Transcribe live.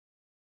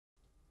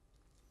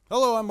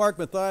Hello, I'm Mark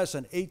Mathias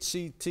on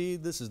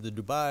HCT. This is the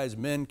Dubai's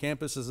Men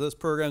campus as this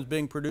program is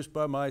being produced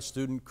by my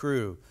student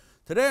crew.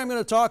 Today I'm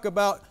going to talk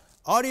about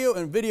audio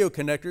and video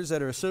connectors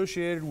that are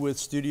associated with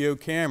studio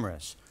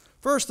cameras.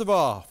 First of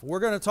all,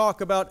 we're going to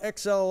talk about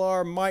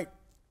XLR Mic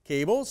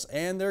Cables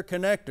and their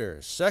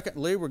connectors.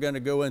 Secondly, we're going to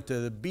go into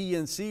the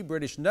BNC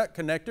British nut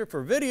connector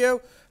for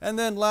video. And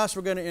then last,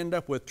 we're going to end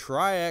up with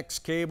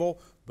TRIAX cable,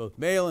 both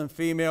male and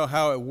female,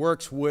 how it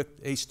works with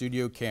a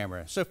studio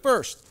camera. So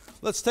first,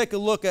 let's take a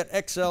look at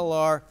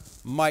XLR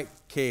Mic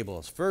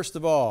Cables. First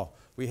of all,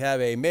 we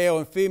have a male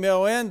and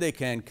female end. They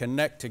can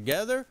connect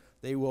together.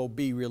 They will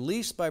be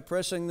released by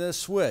pressing this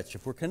switch.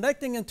 If we're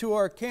connecting into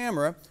our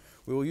camera,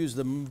 we will use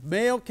the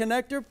male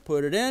connector,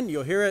 put it in.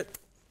 You'll hear it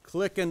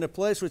click into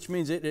place, which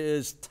means it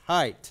is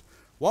tight.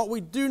 What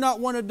we do not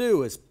want to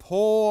do is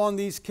pull on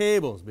these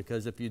cables,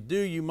 because if you do,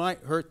 you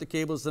might hurt the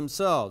cables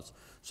themselves.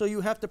 So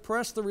you have to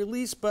press the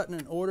release button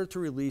in order to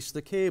release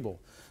the cable.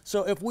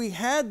 So if we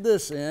had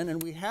this in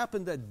and we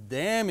happen to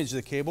damage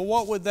the cable,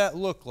 what would that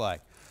look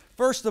like?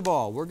 First of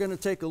all, we're going to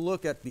take a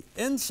look at the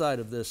inside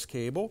of this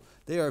cable.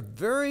 They are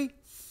very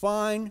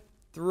fine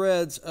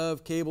threads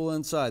of cable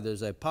inside.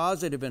 There's a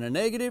positive and a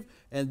negative,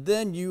 and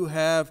then you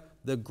have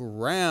the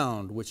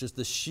ground, which is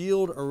the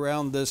shield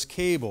around this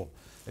cable.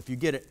 If you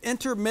get an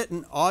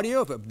intermittent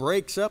audio, if it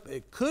breaks up,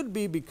 it could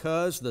be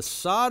because the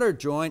solder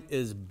joint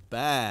is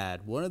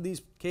bad. One of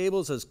these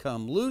cables has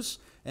come loose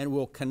and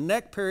will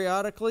connect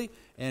periodically,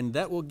 and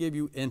that will give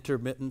you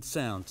intermittent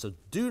sound. So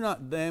do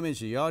not damage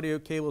the audio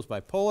cables by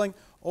pulling.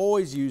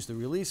 Always use the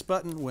release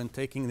button when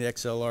taking the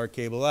XLR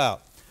cable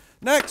out.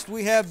 Next,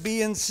 we have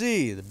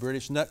BNC, the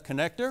British nut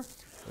connector.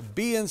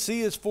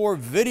 BNC is for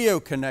video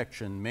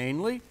connection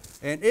mainly,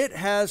 and it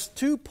has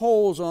two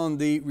poles on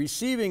the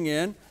receiving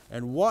end.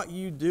 And what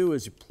you do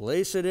is you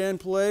place it in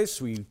place,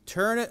 we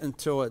turn it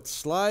until it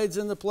slides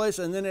into place,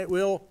 and then it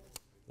will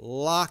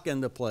lock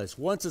into place.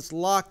 Once it's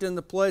locked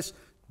into place,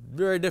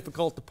 very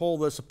difficult to pull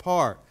this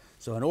apart.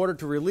 So in order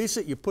to release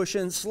it, you push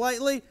in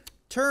slightly,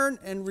 turn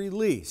and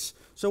release.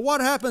 So what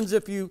happens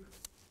if you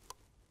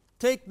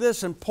take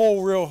this and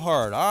pull real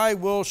hard? I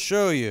will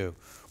show you.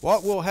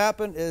 What will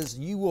happen is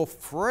you will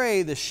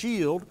fray the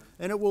shield,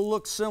 and it will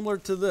look similar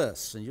to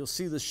this. And you'll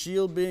see the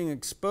shield being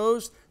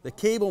exposed. The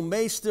cable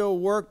may still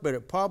work, but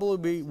it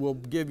probably will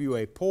give you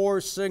a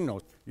poor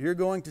signal. You're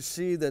going to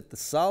see that the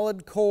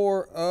solid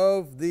core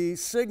of the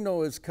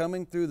signal is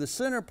coming through the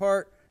center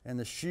part, and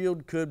the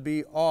shield could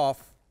be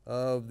off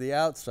of the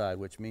outside,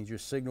 which means your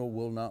signal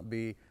will not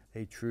be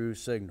a true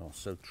signal.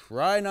 So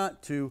try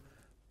not to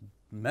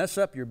mess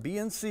up your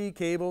BNC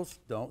cables.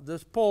 Don't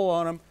just pull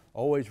on them.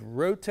 Always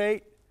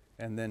rotate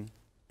and then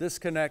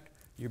disconnect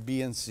your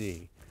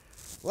BNC.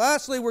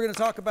 Lastly, we're going to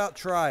talk about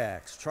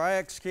TRIAX.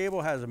 TRIAX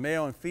cable has a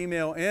male and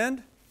female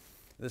end.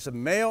 This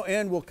male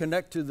end will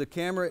connect to the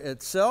camera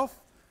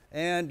itself,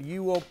 and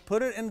you will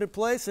put it into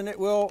place and it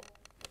will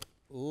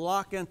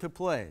lock into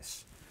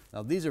place.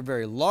 Now these are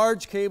very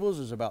large cables.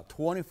 There's about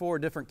 24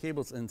 different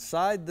cables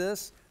inside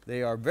this.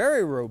 They are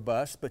very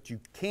robust, but you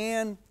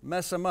can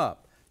mess them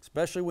up,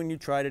 especially when you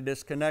try to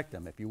disconnect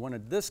them. If you want to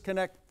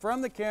disconnect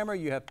from the camera,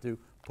 you have to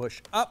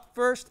push up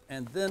first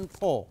and then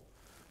pull.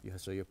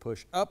 So you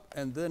push up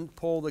and then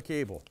pull the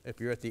cable.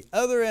 If you're at the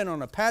other end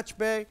on a patch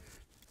bay,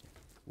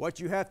 what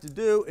you have to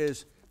do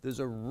is there's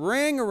a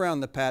ring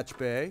around the patch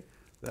bay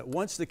that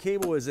once the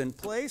cable is in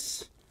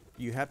place,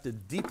 you have to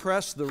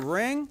depress the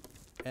ring,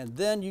 and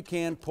then you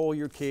can pull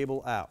your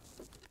cable out.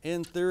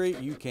 In theory,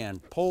 you can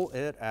pull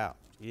it out.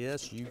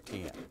 Yes, you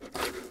can.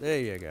 There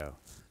you go.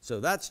 So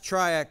that's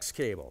TRIAX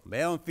cable,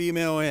 male and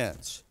female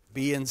ends.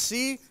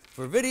 BNC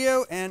for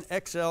video and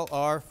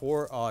XLR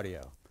for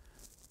audio.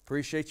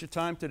 Appreciate your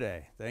time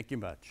today. Thank you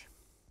much.